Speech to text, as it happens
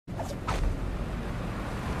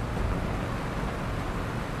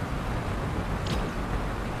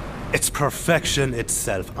It's perfection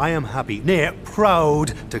itself. I am happy, nay,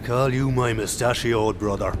 proud to call you my mustachioed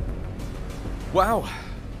brother. Wow.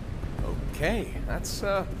 Okay, that's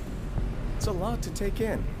a lot to take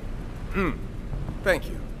in. Thank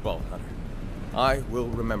you, Vault Hunter. I will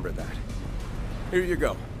remember that. Here you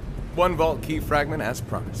go. 1 vault key fragment as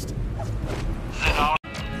promised.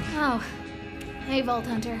 Oh. Hey, Vault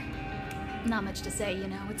Hunter. Not much to say, you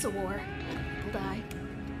know. It's a war. People die.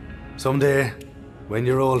 Someday, when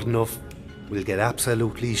you're old enough, we'll get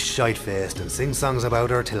absolutely shite-faced and sing songs about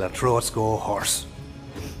her till our throats go hoarse.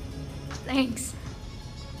 Thanks.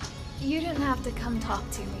 You didn't have to come talk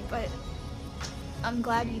to me, but I'm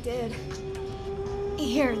glad you did.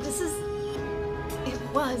 Here, this is... It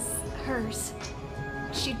was hers.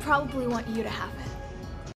 She'd probably want you to have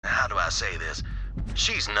it. How do I say this?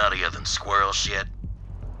 She's nuttier than squirrel shit.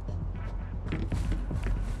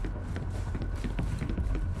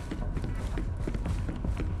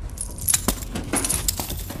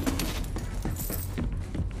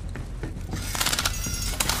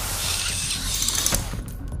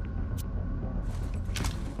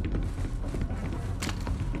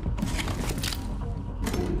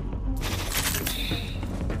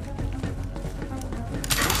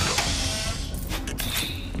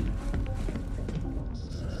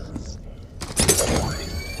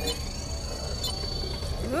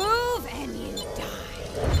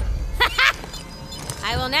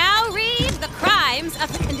 I will now read the crimes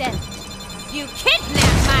of the condemned. You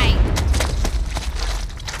kidnapped my...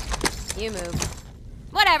 You move.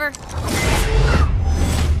 Whatever.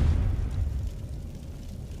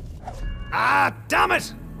 Ah, damn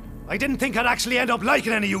it! I didn't think I'd actually end up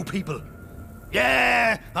liking any of you people.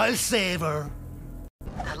 Yeah, I'll save her.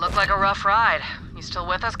 That looked like a rough ride. You still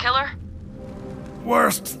with us, killer?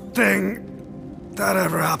 Worst thing that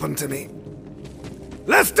ever happened to me.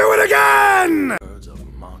 Let's do it again!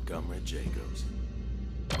 Montgomery Jacobs.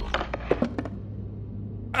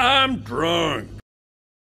 I'm drunk.